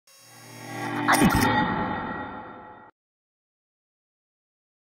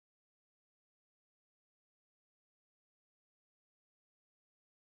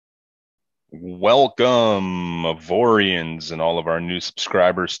Welcome, Auvorians and all of our new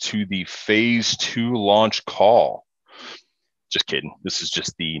subscribers to the Phase 2 launch call. Just kidding. This is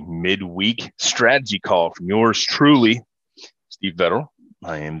just the midweek strategy call from yours truly, Steve Vettel.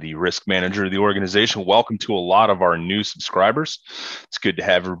 I am the risk manager of the organization. Welcome to a lot of our new subscribers. It's good to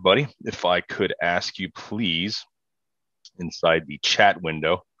have everybody. If I could ask you, please, inside the chat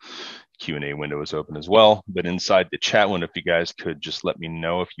window, Q&A window is open as well, but inside the chat window, if you guys could just let me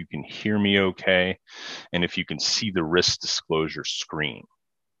know if you can hear me okay and if you can see the risk disclosure screen.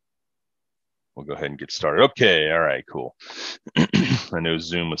 We'll go ahead and get started. Okay, all right, cool. I know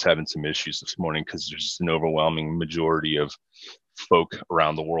Zoom was having some issues this morning because there's just an overwhelming majority of folk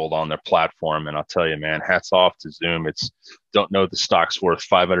around the world on their platform, and I'll tell you, man, hats off to Zoom. Don't know the stock's worth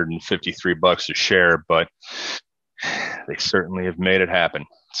 $553 a share, but they certainly have made it happen.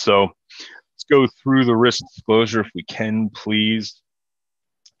 So let's go through the risk disclosure if we can, please.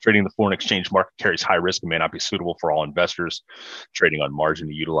 Trading the foreign exchange market carries high risk and may not be suitable for all investors. Trading on margin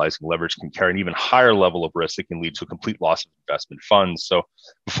and utilizing leverage can carry an even higher level of risk that can lead to a complete loss of investment funds. So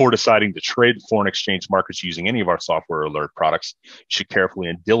before deciding to trade the foreign exchange markets using any of our software alert products, you should carefully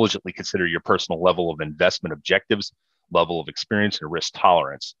and diligently consider your personal level of investment objectives, level of experience, and risk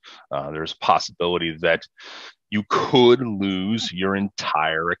tolerance. There's a possibility that you could lose your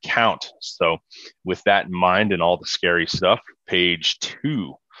entire account. So with that in mind and all the scary stuff, page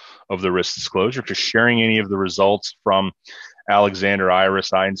 2 of the risk disclosure, if you're sharing any of the results from Alexander,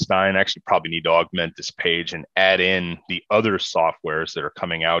 Iris, Einstein, actually probably need to augment this page and add in the other softwares that are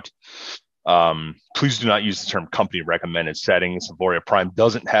coming out. Please do not use the term company recommended settings. Auvoria Prime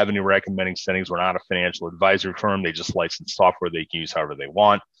doesn't have any recommending settings. We're not a financial advisory firm. They just license software they can use however they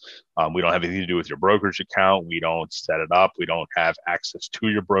want. We don't have anything to do with your brokerage account. We don't set it up. We don't have access to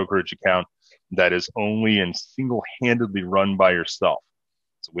your brokerage account. That is only and single-handedly run by yourself.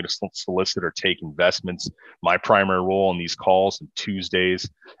 So we just don't solicit or take investments. My primary role in these calls on Tuesdays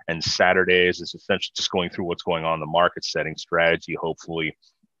and Saturdays is essentially just going through what's going on in the market, setting strategy, hopefully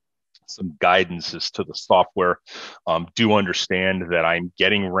some guidance as to the software. Do understand that I'm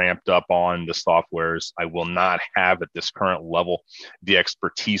getting ramped up on the softwares. I will not have at this current level the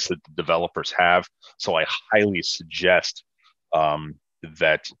expertise that the developers have. So I highly suggest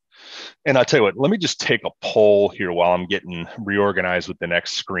that. And I'll tell you what, let me just take a poll here while I'm getting reorganized with the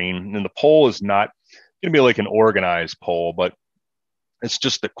next screen. And the poll is not going to be like an organized poll, but it's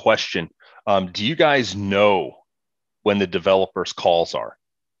just a question. Do you guys know when the developers' calls are?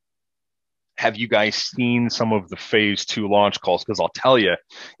 Have you guys seen some of the phase 2 launch calls? Because I'll tell you,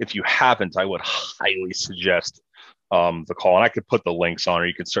 if you haven't, I would highly suggest the call. And I could put the links on, or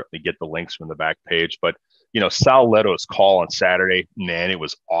you can certainly get the links from the back page. But, you know, Sal Leto's call on Saturday, man, it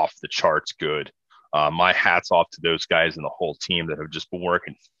was off the charts good. My hat's off to those guys and the whole team that have just been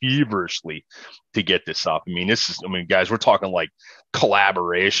working feverishly to get this up. I mean, guys, we're talking like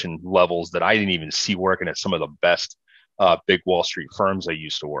collaboration levels that I didn't even see working at some of the best big Wall Street firms I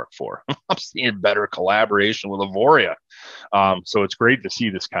used to work for. I'm seeing better collaboration with Auvoria. So it's great to see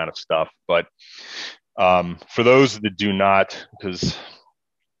this kind of stuff. But for those that do not, because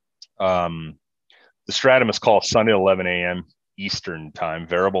the Stratum is called Sunday 11 a.m. Eastern time,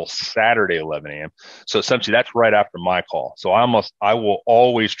 variable Saturday 11 a.m. So essentially that's right after my call. So I will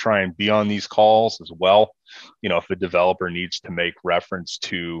always try and be on these calls as well. You know, if a developer needs to make reference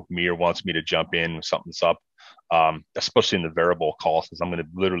to me or wants me to jump in when something's up, especially in the variable calls, because I'm going to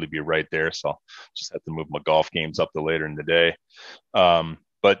literally be right there. So I'll just have to move my golf games up to later in the day.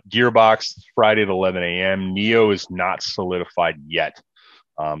 But Gearbox Friday at 11 a.m. Neo is not solidified yet.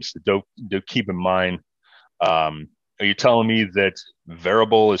 So do keep in mind. Are you telling me that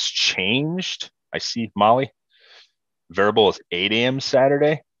variable is changed? I see, Molly. Variable is 8 a.m.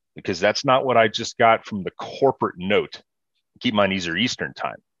 Saturday, because that's not what I just got from the corporate note. Keep in mind, these are Eastern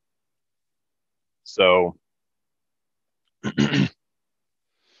time. So,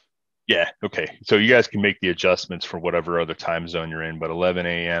 yeah, okay. So you guys can make the adjustments for whatever other time zone you're in, but 11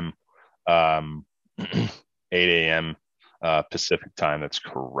 a.m., 8 a.m. Pacific time, that's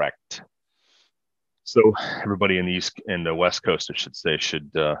correct. So everybody in the East and the West Coast, I should say,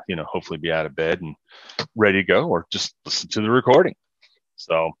 should hopefully be out of bed and ready to go, or just listen to the recording.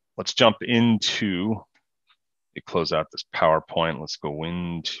 So let's jump into close out this PowerPoint. Let's go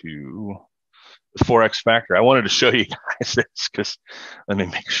into the Forex factor. I wanted to show you guys this because let me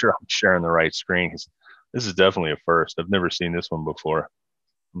make sure I'm sharing the right screen, because this is definitely a first. I've never seen this one before.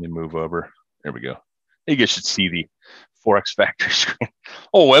 Let me move over. There we go. You guys should see the Forex factor screen.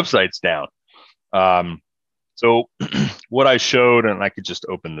 Whole website's down. So what I showed, and I could just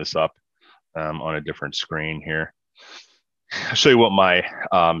open this up on a different screen here. I'll show you what my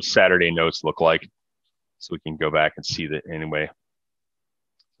Saturday notes look like, so we can go back and see that anyway.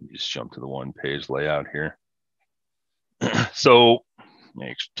 Let me just jump to the one page layout here. So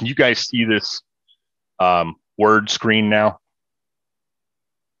can you guys see this Word screen now?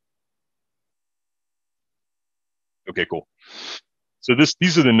 Okay, cool. So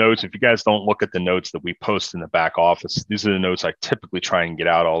these are the notes. If you guys don't look at the notes that we post in the back office, these are the notes I typically try and get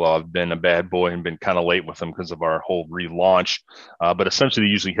out, although I've been a bad boy and been kind of late with them because of our whole relaunch. But essentially,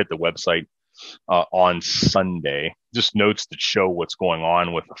 they usually hit the website on Sunday. Just notes that show what's going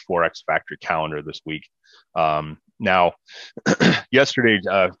on with the Forex Factory calendar this week. Now, yesterday,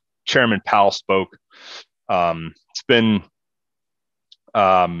 Chairman Powell spoke. It's been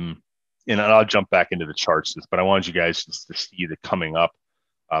and I'll jump back into the charts, but I wanted you guys just to see that coming up.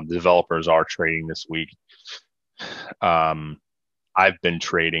 The developers are trading this week. I've been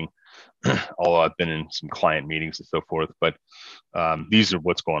trading, although I've been in some client meetings and so forth. But these are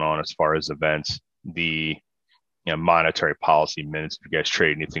what's going on as far as events. The monetary policy minutes. If you guys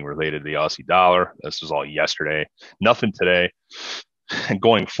trade anything related to the Aussie dollar, this was all yesterday. Nothing today. And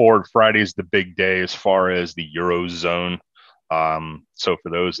going forward, Friday is the big day as far as the Eurozone. So for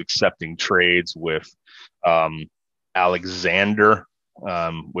those accepting trades with Alexander,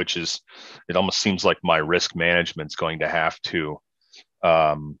 which is, it almost seems like my risk management's going to have to,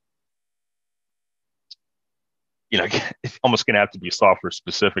 it's almost going to have to be software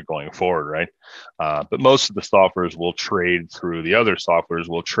specific going forward, right? But most of the softwares will trade through, the other softwares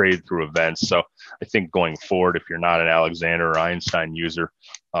will trade through events. So I think going forward, if you're not an Alexander or Einstein user,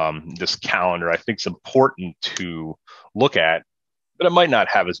 this calendar, I think, is important to look at, but it might not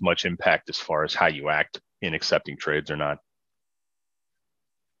have as much impact as far as how you act in accepting trades or not.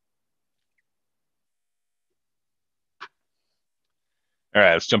 All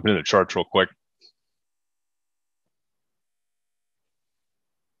right, let's jump into the charts real quick.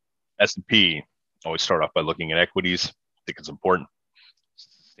 S&P, always start off by looking at equities. I think it's important.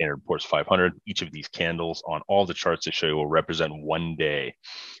 Standard & Poor's 500. Each of these candles on all the charts I show you will represent one day.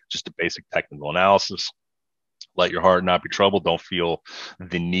 Just a basic technical analysis. Let your heart not be troubled. Don't feel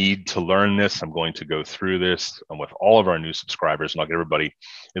the need to learn this. I'm going to go through this with all of our new subscribers, and I'll get everybody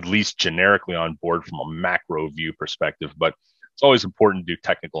at least generically on board from a macro view perspective. But it's always important to do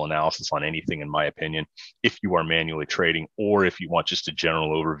technical analysis on anything, in my opinion, if you are manually trading or if you want just a general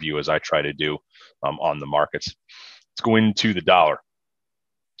overview, as I try to do on the markets. Let's go into the dollar.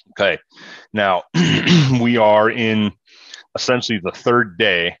 Okay, now we are in essentially the third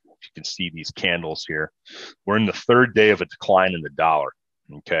day. If you can see these candles here, we're in the third day of a decline in the dollar.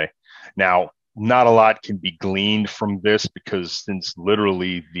 Okay, now not a lot can be gleaned from this because since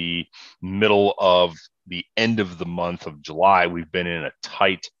literally the middle of the end of the month of July, we've been in a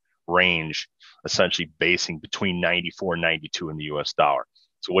tight range, essentially basing between 94 and 92 in the US dollar.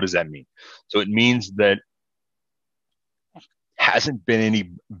 So what does that mean? So it means that hasn't been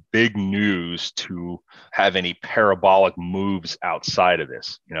any big news to have any parabolic moves outside of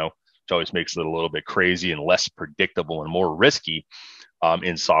this, which always makes it a little bit crazy and less predictable and more risky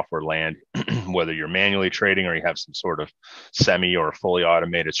in software land, whether you're manually trading or you have some sort of semi or fully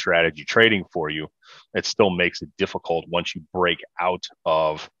automated strategy trading for you. It still makes it difficult once you break out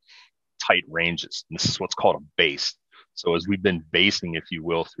of tight ranges. And this is what's called a base. So as we've been basing, if you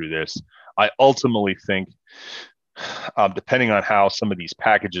will, through this, I ultimately think, depending on how some of these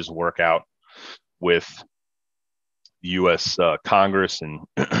packages work out with the U.S. Congress and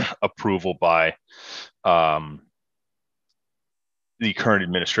approval by the current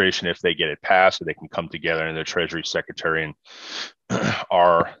administration, if they get it passed, so they can come together, and the Treasury Secretary and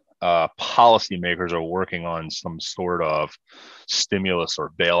our policymakers are working on some sort of stimulus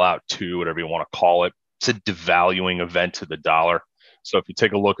or bailout to whatever you want to call it. It's a devaluing event to the dollar. So if you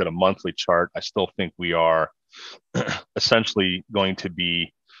take a look at a monthly chart, I still think we are essentially going to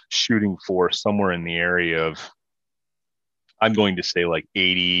be shooting for somewhere in the area of, I'm going to say like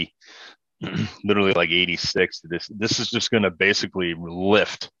 80, literally like 86. This is just going to basically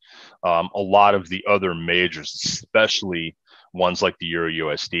lift a lot of the other majors, especially ones like the Euro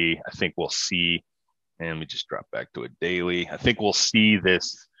USD. I think we'll see, and let me just drop back to a daily. I think we'll see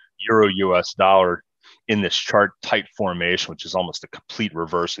this Euro US dollar in this chart tight formation, which is almost a complete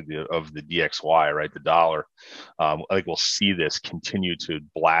reverse of the DXY, right? The dollar. I think we'll see this continue to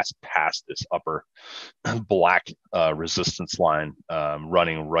blast past this upper black resistance line,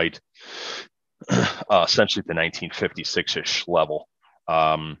 running right essentially at the 1956-ish level.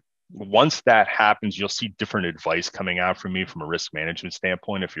 once that happens, you'll see different advice coming out from me from a risk management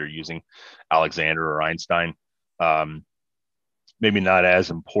standpoint. If you're using Alexander or Einstein, um, maybe not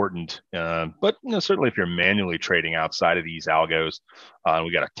as important, but certainly if you're manually trading outside of these algos,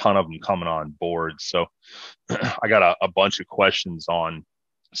 we got a ton of them coming on board. So I got a bunch of questions on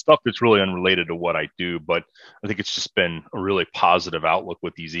stuff that's really unrelated to what I do, but I think it's just been a really positive outlook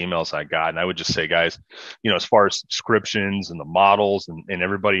with these emails I got. And I would just say, guys, as far as subscriptions and the models and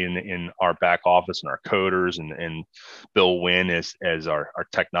everybody in our back office and our coders and Bill Wynn as our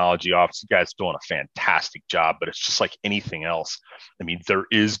technology office, you guys are doing a fantastic job, but it's just like anything else. I mean, there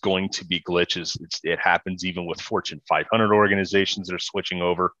is going to be glitches. It happens even with Fortune 500 organizations that are switching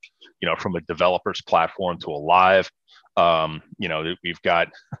over, from a developer's platform to a live. We've got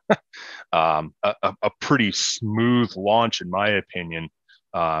a pretty smooth launch, in my opinion.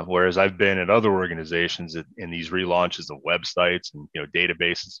 Whereas I've been at other organizations in these relaunches of websites and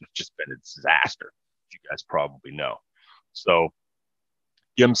databases, it's just been a disaster, as you guys probably know. So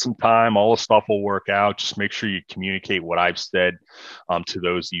give them some time. All the stuff will work out. Just make sure you communicate what I've said to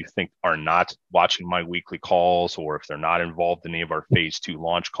those you think are not watching my weekly calls, or if they're not involved in any of our phase 2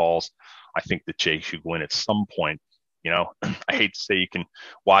 launch calls. I think that Jay should win at some point. I hate to say you can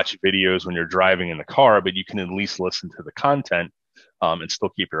watch videos when you're driving in the car, but you can at least listen to the content and still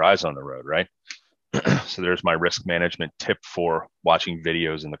keep your eyes on the road, right? So there's my risk management tip for watching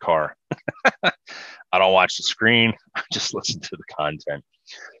videos in the car. I don't watch the screen. I just listen to the content.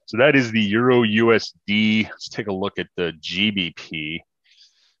 So that is the Euro USD. Let's take a look at the GBP.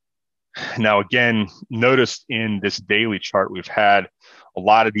 Now, again, notice in this daily chart, we've had a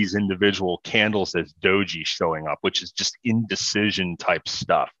lot of these individual candles as doji showing up, which is just indecision type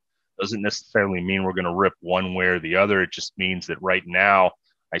stuff. Doesn't necessarily mean we're going to rip one way or the other. It just means that right now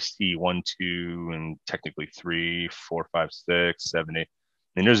I see 1, 2, and technically 3, 4, 5, 6, 7, 8.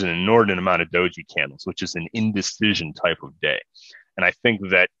 And there's an inordinate amount of doji candles, which is an indecision type of day. And I think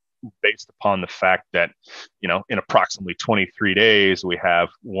that based upon the fact that, in approximately 23 days, we have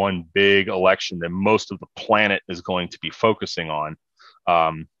one big election that most of the planet is going to be focusing on,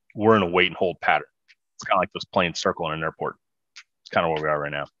 we're in a wait and hold pattern. It's kind of like those planes circling an airport. It's kind of where we are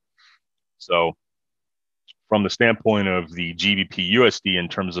right now. So from the standpoint of the GBP USD, in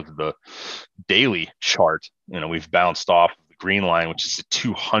terms of the daily chart, we've bounced off the green line, which is a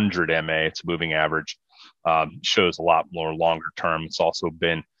 200 MA. It's a moving average. Shows a lot more longer term. It's also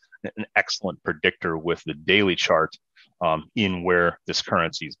been an excellent predictor with the daily chart in where this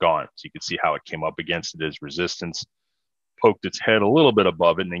currency is gone. So you can see how it came up against it as resistance, poked its head a little bit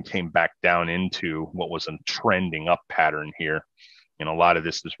above it, and then came back down into what was a trending up pattern here. And a lot of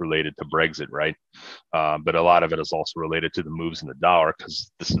this is related to Brexit, right? But a lot of it is also related to the moves in the dollar,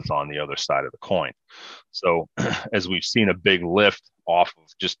 because this is on the other side of the coin. So as we've seen a big lift off of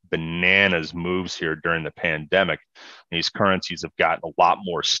just bananas moves here during the pandemic, these currencies have gotten a lot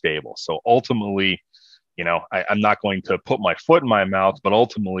more stable. So ultimately, I'm not going to put my foot in my mouth, but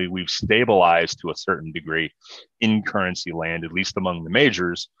ultimately we've stabilized to a certain degree in currency land, at least among the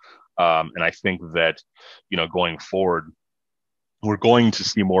majors. And I think that, going forward, we're going to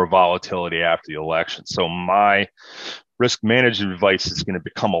see more volatility after the election. So my risk management advice is going to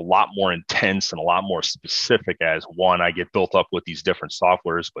become a lot more intense and a lot more specific as, one, I get built up with these different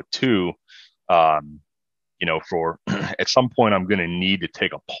softwares, but two, for at some point I'm going to need to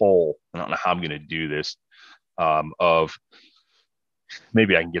take a poll. I don't know how I'm going to do this, of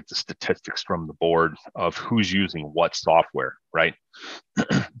maybe I can get the statistics from the board of who's using what software, right?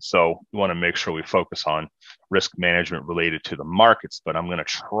 So we want to make sure we focus on risk management related to the markets, but I'm going to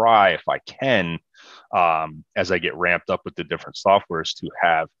try, if I can, as I get ramped up with the different softwares, to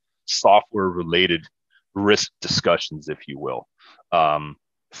have software related risk discussions, if you will,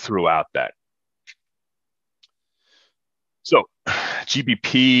 throughout that. So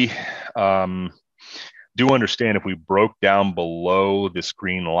GBP, do understand if we broke down below this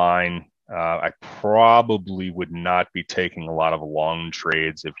green line, I probably would not be taking a lot of long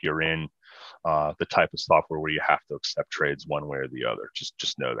trades if you're in the type of software where you have to accept trades one way or the other.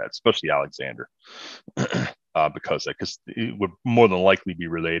 Just know that, especially Alexander, because it would more than likely be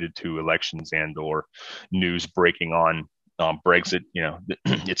related to elections and or news breaking on Brexit.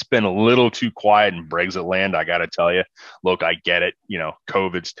 It's been a little too quiet in Brexit land, I got to tell you. Look, I get it.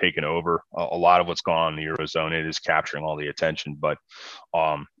 COVID's taken over a lot of what's going on in the Eurozone. It is capturing all the attention, but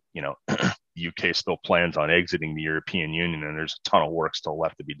the UK still plans on exiting the European Union, and there's a ton of work still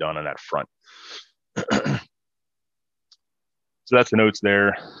left to be done on that front. So that's the notes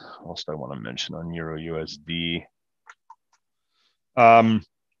there. What else do I want to mention on Euro USD?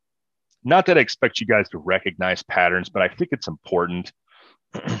 Not that I expect you guys to recognize patterns, but I think it's important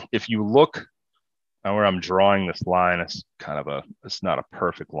if you look where I'm drawing this line, it's it's not a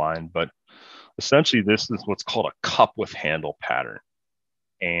perfect line, but essentially this is what's called a cup with handle pattern.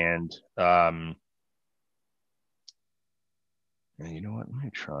 And you know what? Let me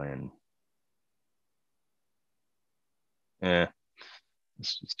try and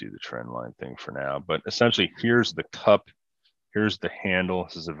let's just do the trend line thing for now. But essentially, here's the cup, here's the handle.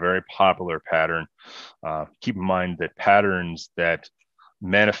 This is a very popular pattern. Keep in mind that patterns that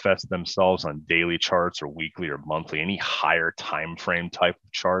manifest themselves on daily charts or weekly or monthly, any higher time frame type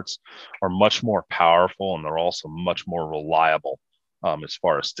of charts, are much more powerful, and they're also much more reliable as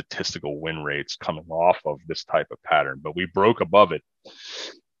far as statistical win rates coming off of this type of pattern. But we broke above it.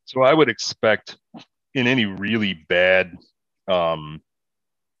 So I would expect in any really bad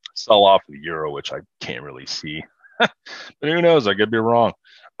sell off of the euro, which I can't really see, but who knows? I could be wrong.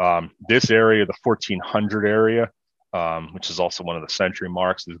 This area, the 1400 area, which is also one of the century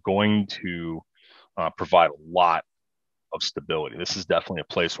marks, is going to provide a lot of stability. This is definitely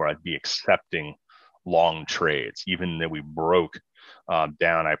a place where I'd be accepting long trades. Even though we broke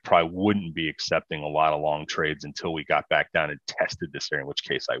down, I probably wouldn't be accepting a lot of long trades until we got back down and tested this area, in which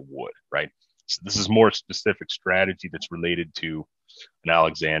case I would, right? So this is more specific strategy that's related to an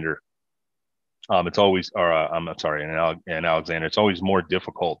Alexander. It's always, or I'm sorry, an Alexander. It's always more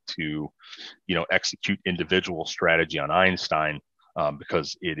difficult to, execute individual strategy on Einstein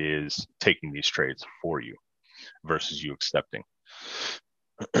because it is taking these trades for you versus you accepting.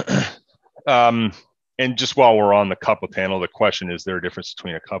 And just while we're on the cup with handle, the question is there a difference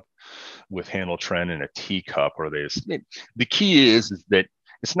between a cup with handle trend and a teacup? Or the key is that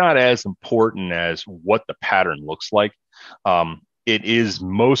it's not as important as what the pattern looks like. It is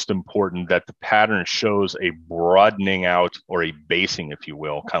most important that the pattern shows a broadening out or a basing, if you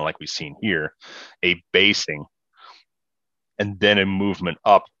will, kind of like we've seen here, a basing, and then a movement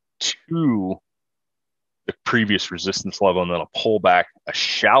up to the previous resistance level, and then a pullback, a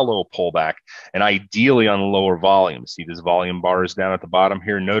shallow pullback, and ideally on lower volume. See this volume bars down at the bottom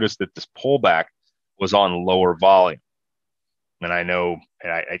here? Notice that this pullback was on lower volume. And I know,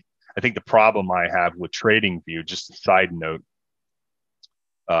 and I think the problem I have with TradingView, just a side note,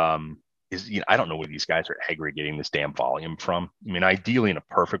 is, I don't know where these guys are aggregating this damn volume from. I mean, ideally in a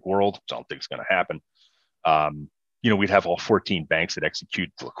perfect world, which I don't think it's going to happen, we'd have all 14 banks that execute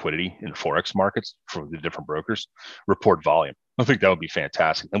liquidity in the Forex markets for the different brokers report volume. I think that would be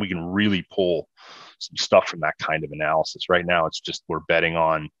fantastic. Then we can really pull some stuff from that kind of analysis. Right now, it's just we're betting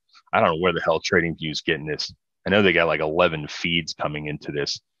on, I don't know where the hell TradingView is getting this. I know they got like 11 feeds coming into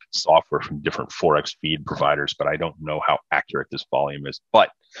this software from different Forex feed providers, but I don't know how accurate this volume is. But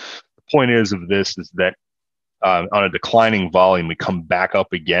the point is that on a declining volume, we come back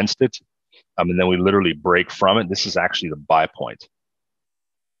up against it. And then we literally break from it. This is actually the buy point.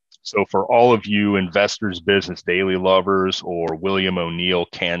 So for all of you investors, business daily lovers, or William O'Neill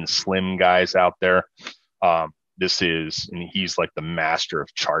can slim guys out there, this is, and he's like the master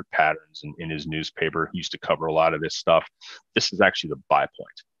of chart patterns in his newspaper. He used to cover a lot of this stuff. This is actually the buy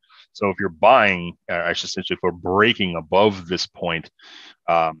point. So if you're buying, I should say, if we're breaking above this point,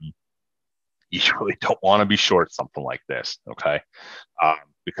 you really don't want to be short something like this, okay?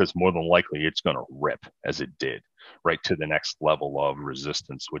 Because more than likely it's going to rip, as it did, right to the next level of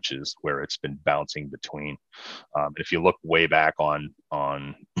resistance, which is where it's been bouncing between. If you look way back on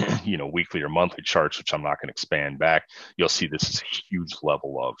weekly or monthly charts, which I'm not going to expand back, you'll see this is a huge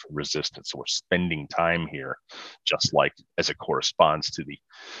level of resistance. So we're spending time here, just like as it corresponds to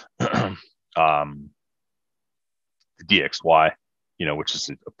the DXY, which is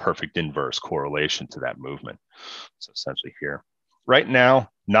a perfect inverse correlation to that movement. So essentially here, right now,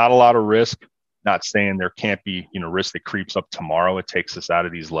 not a lot of risk. Not saying there can't be, risk that creeps up tomorrow. It takes us out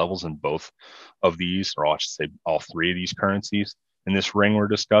of these levels in both of these, or I should say all three of these currencies in this ring we're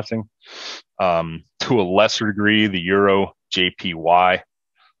discussing. To a lesser degree, the Euro JPY,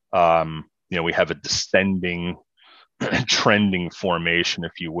 we have a descending trending formation,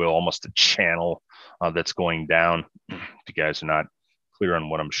 if you will, almost a channel that's going down. If you guys are not clear on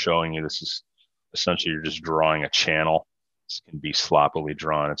what I'm showing you, this is essentially you're just drawing a channel. This can be sloppily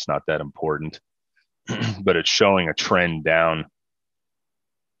drawn. It's not that important, but it's showing a trend down.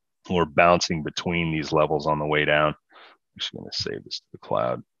 We're bouncing between these levels on the way down. I'm just going to save this to the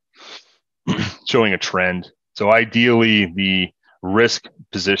cloud. Showing a trend. So ideally, the risk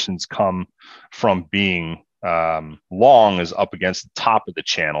positions come from being long is up against the top of the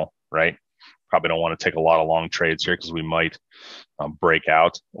channel, right? Probably don't want to take a lot of long trades here because we might break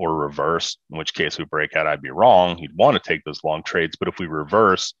out or reverse, in which case we break out, I'd be wrong. You'd want to take those long trades. But if we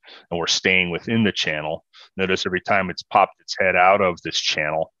reverse and we're staying within the channel, notice every time it's popped its head out of this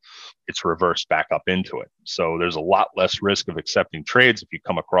channel, it's reversed back up into it. So there's a lot less risk of accepting trades if you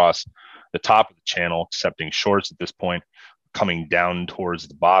come across the top of the channel, accepting shorts at this point, coming down towards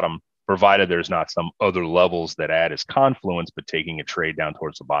the bottom, provided there's not some other levels that add as confluence, but taking a trade down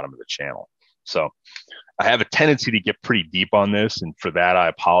towards the bottom of the channel. So I have a tendency to get pretty deep on this. And for that, I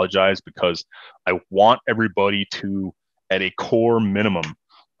apologize, because I want everybody to, at a core minimum,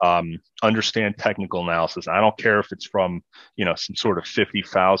 understand technical analysis. I don't care if it's from, some sort of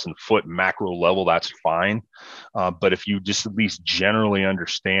 50,000 foot macro level, that's fine. But if you just at least generally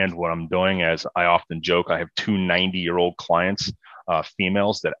understand what I'm doing, as I often joke, I have two 90-year-old clients,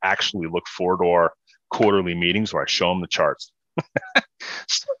 females, that actually look forward to our quarterly meetings where I show them the charts.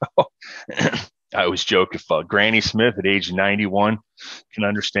 So I always joke, if Granny Smith at age 91 can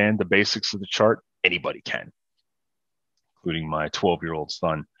understand the basics of the chart, anybody can, including my 12-year-old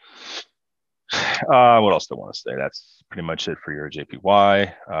son. What else do I want to say? That's pretty much it for Euro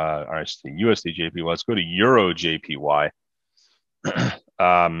JPY. All right, USD JPY. Let's go to Euro JPY.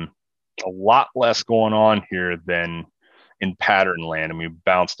 A lot less going on here than in pattern land. And we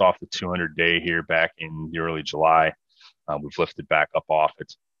bounced off the 200-day here back in the early July. We've lifted back up off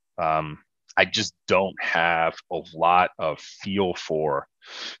it. I just don't have a lot of feel for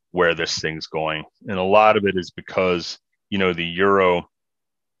where this thing's going. And a lot of it is because, the euro,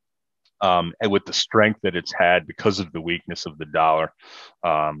 and with the strength that it's had because of the weakness of the dollar,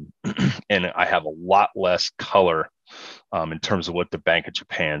 and I have a lot less color in terms of what the Bank of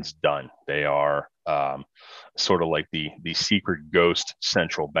Japan's done. They are sort of like the secret ghost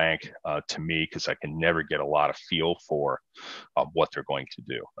central bank to me, because I can never get a lot of feel for what they're going to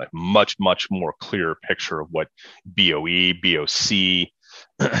do. Like much more clearer picture of what BOE, BOC,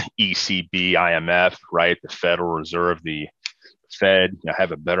 ECB, IMF, right? The Federal Reserve, the Fed. I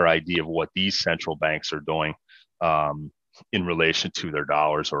have a better idea of what these central banks are doing in relation to their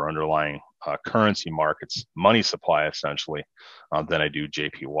dollars or underlying currency markets, money supply, essentially, than I do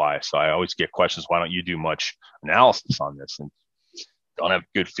JPY. So I always get questions, why don't you do much analysis on this? And don't have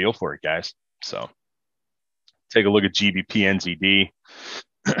a good feel for it, guys. So take a look at GBP NZD.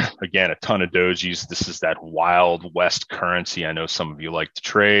 Again, a ton of dojis. This is that Wild West currency I know some of you like to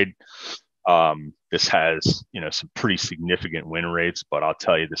trade. This has, some pretty significant win rates, but I'll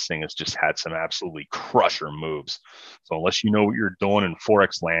tell you, this thing has just had some absolutely crusher moves. So unless you know what you're doing in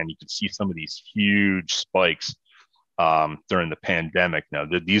Forex land, you can see some of these huge spikes during the pandemic. Now,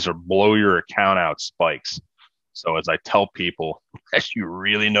 these are blow your account out spikes. So as I tell people, unless you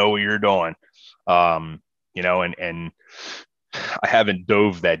really know what you're doing, and I haven't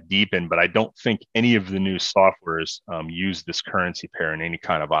dove that deep in, but I don't think any of the new softwares use this currency pair in any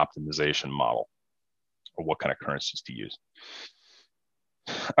kind of optimization model, or what kind of currencies to use.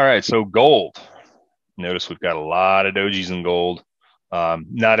 All right, so gold. Notice we've got a lot of dojis in gold.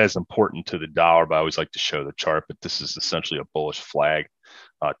 Not as important to the dollar, but I always like to show the chart. But this is essentially a bullish flag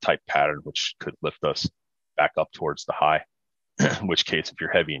type pattern, which could lift us back up towards the high. In which case, if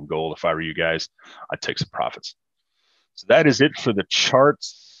you're heavy in gold, if I were you guys, I'd take some profits. So that is it for the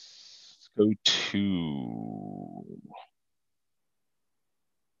charts. Let's go to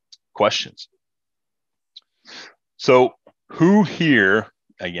questions. So who here,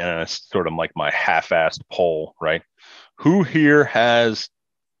 again, it's sort of like my half-assed poll, right? Who here has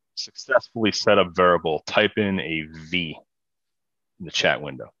successfully set up variable? Type in a V in the chat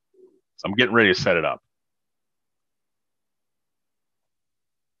window. So I'm getting ready to set it up.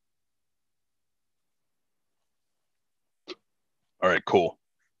 All right, cool.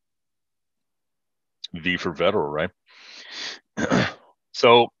 V for federal, right?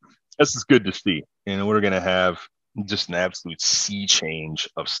 So this is good to see. And we're going to have just an absolute sea change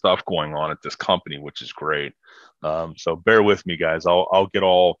of stuff going on at this company, which is great. So bear with me, guys. I'll get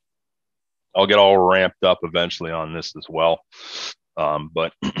all ramped up eventually on this as well.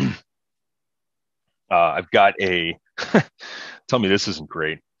 But I've got tell me this isn't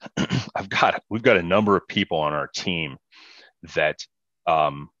great. We've got a number of people on our team that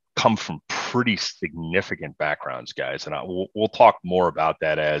come from pretty significant backgrounds, guys, and we'll talk more about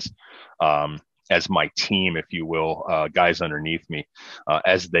that as my team, if you will, guys underneath me,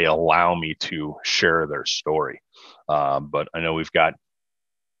 as they allow me to share their story. But I know we've got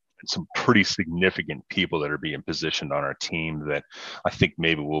some pretty significant people that are being positioned on our team that I think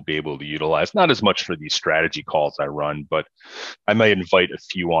maybe we'll be able to utilize, not as much for these strategy calls I run, but I might invite a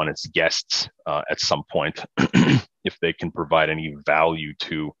few on as guests at some point. if they can provide any value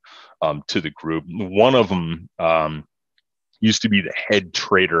to the group. One of them used to be the head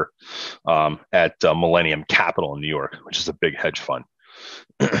trader at Millennium Capital in New York, which is a big hedge fund.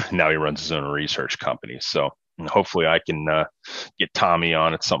 Now he runs his own research company. So hopefully I can get Tommy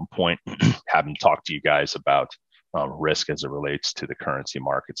on at some point, have him talk to you guys about risk as it relates to the currency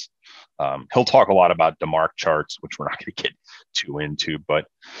markets. He'll talk a lot about DeMark charts, which we're not going to get too into, but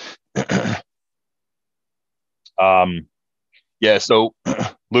yeah. So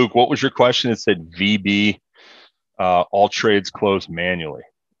Luke, what was your question? It said VB, all trades closed manually.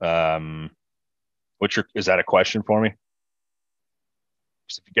 Is that a question for me?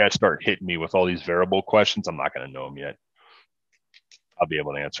 So if you guys start hitting me with all these variable questions, I'm not going to know them yet. I'll be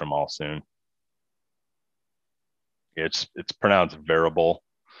able to answer them all soon. It's pronounced variable,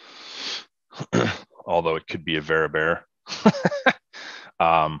 although it could be a varibear.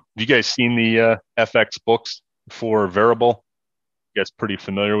 Have you guys seen the FX books for variable? You guys pretty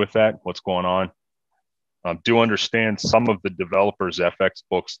familiar with that? What's going on? Do understand some of the developers' FX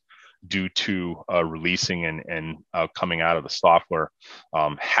books, due to releasing and coming out of the software,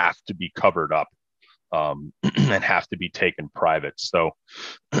 have to be covered up and have to be taken private. So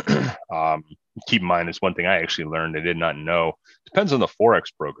keep in mind, is one thing I actually learned I did not know. Depends on the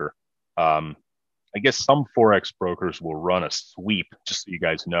Forex broker. I guess some Forex brokers will run a sweep, just so you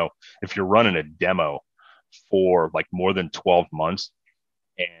guys know. If you're running a demo for like more than 12 months,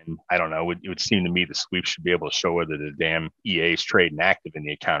 and I don't know, it would seem to me the sweep should be able to show whether the damn EA is trading active in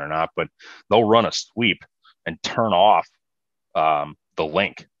the account or not, but they'll run a sweep and turn off the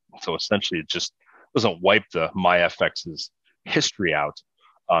link. So essentially it just doesn't wipe the MyFX's history out.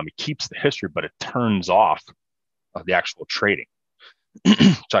 It keeps the history, but it turns off the actual trading,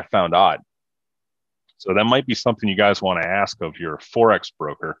 which I found odd. So that might be something you guys want to ask of your Forex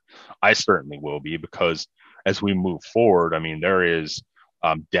broker. I certainly will be, because as we move forward, I mean, there is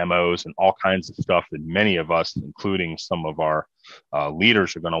demos and all kinds of stuff that many of us, including some of our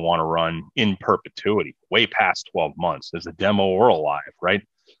leaders, are going to want to run in perpetuity, way past 12 months, as a demo or a live, right?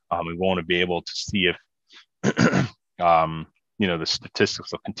 We want to be able to see if the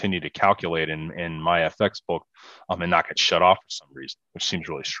statistics will continue to calculate in my FX book and not get shut off for some reason, which seems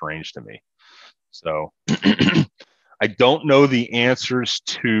really strange to me. So I don't know the answers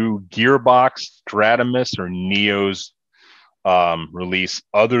to Gearbox, Stratamus, or Neo's release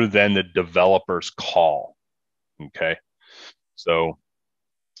other than the developer's call. Okay. So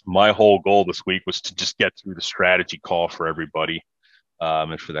my whole goal this week was to just get through the strategy call for everybody.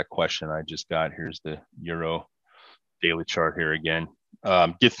 And for that question I just got, here's the Euro daily chart here again.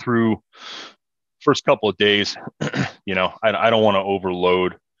 Get through first couple of days. I don't want to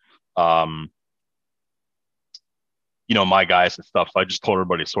overload, my guys and stuff. So I just told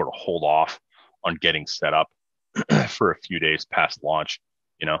everybody to sort of hold off on getting set up for a few days past launch,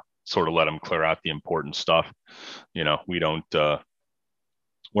 sort of let them clear out the important stuff.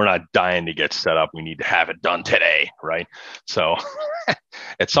 We're not dying to get set up. We need to have it done today, right? So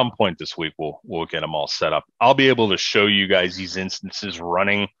at some point this week, we'll get them all set up. I'll be able to show you guys these instances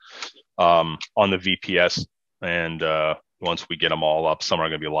running on the VPS, and once we get them all up, some are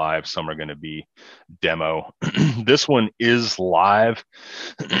going to be live, some are going to be demo. This one is live,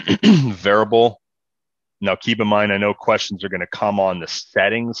 variable. Now, keep in mind, I know questions are going to come on the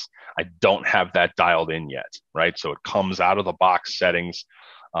settings. I don't have that dialed in yet, right? So it comes out of the box settings,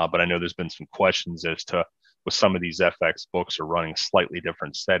 but I know there's been some questions as to, with some of these FX books are running slightly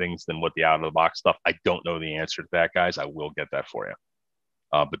different settings than what the out of the box stuff. I don't know the answer to that, guys. I will get that for you.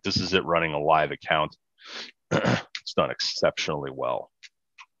 But this is it running a live account. It's done exceptionally well.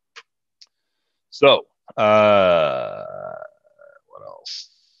 So, what else?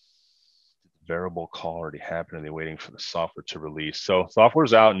 Did the variable call already happen? Are they waiting for the software to release? So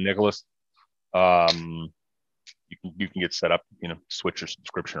software's out, Nicholas. You can get set up, switch your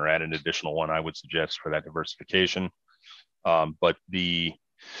subscription or add an additional one, I would suggest, for that diversification. But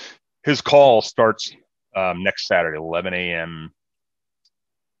his call starts next Saturday, 11 a.m.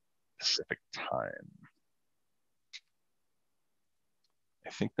 Pacific time. I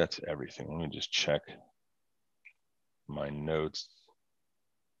think that's everything. Let me just check my notes.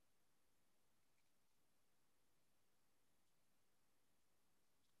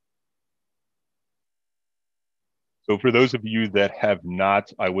 So for those of you that have not,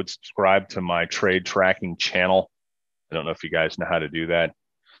 I would subscribe to my trade tracking channel. I don't know if you guys know how to do that.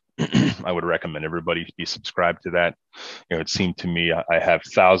 I would recommend everybody be subscribed to that. It seemed to me I have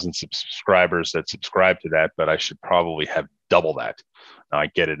thousands of subscribers that subscribe to that, but I should probably have double that. Now, I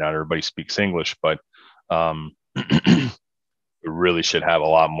get it. Not everybody speaks English, but we really should have a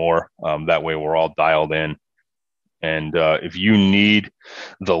lot more. That way we're all dialed in And if you need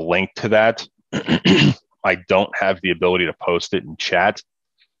the link to that, I don't have the ability to post it in chat.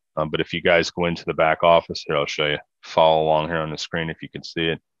 But if you guys go into the back office here, I'll show you. Follow along here on the screen if you can see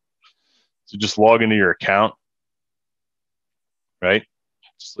it. So just log into your account, right?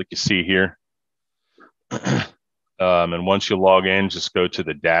 Just like you see here. And once you log in, just go to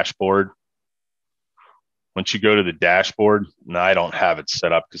the dashboard. Once you go to the dashboard, now I don't have it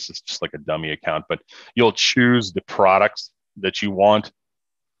set up because it's just like a dummy account, but you'll choose the products that you want,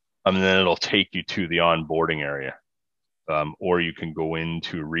 and then it'll take you to the onboarding area. Or you can go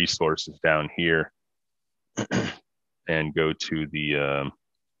into resources down here and go to the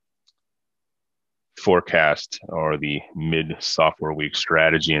forecast or the mid software week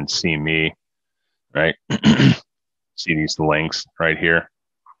strategy and see me, right? See these links right here.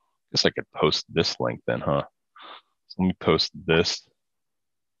 Guess I could post this link then, huh? So let me post this.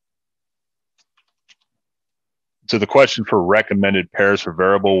 So the question for recommended pairs for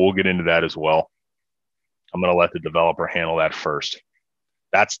variable, we'll get into that as well. I'm going to let the developer handle that first.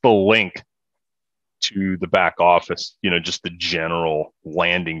 That's the link to the back office, just the general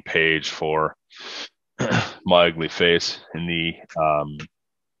landing page for my ugly face in the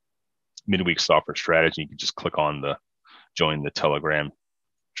midweek software strategy. You can just click on the join the Telegram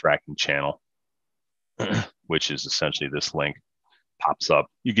tracking channel, which is essentially this link. Pops up.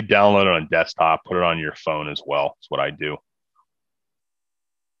 You can download it on desktop, put it on your phone as well. That's what I do.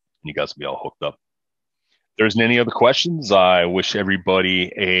 You guys will be all hooked up. If there isn't any other questions, I wish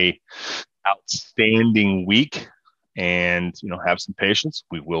everybody a outstanding week, and have some patience.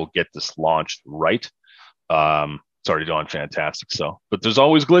 We will get this launched right. It's already gone fantastic. But there's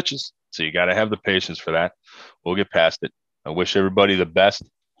always glitches, so you got to have the patience for that. We'll get past it. I wish everybody the best.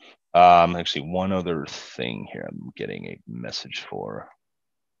 Actually, one other thing here I'm getting a message for.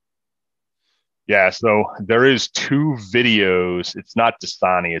 Yeah, so there is 2 videos. It's not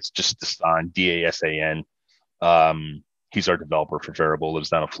Dasani, it's just Dasan, D-A-S-A-N. He's our developer for Variable, lives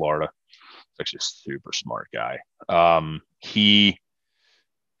down in Florida. He's actually a super smart guy. He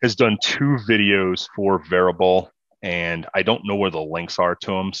has done 2 videos for Variable, and I don't know where the links are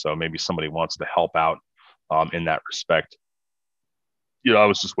to them, so maybe somebody wants to help out in that respect. I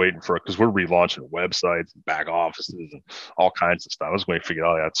was just waiting for it because we're relaunching websites and back offices and all kinds of stuff. I was waiting to get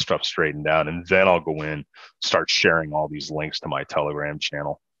all that stuff straightened out, and then I'll go in, start sharing all these links to my Telegram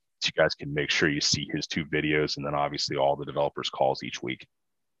channel so you guys can make sure you see his 2 videos, and then obviously all the developers' calls each week.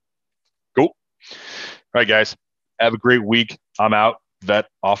 Cool. All right, guys. Have a great week. I'm out. Vet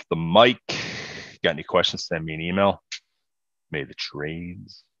off the mic. Got any questions? Send me an email. May the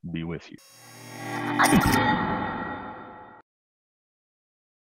trades be with you.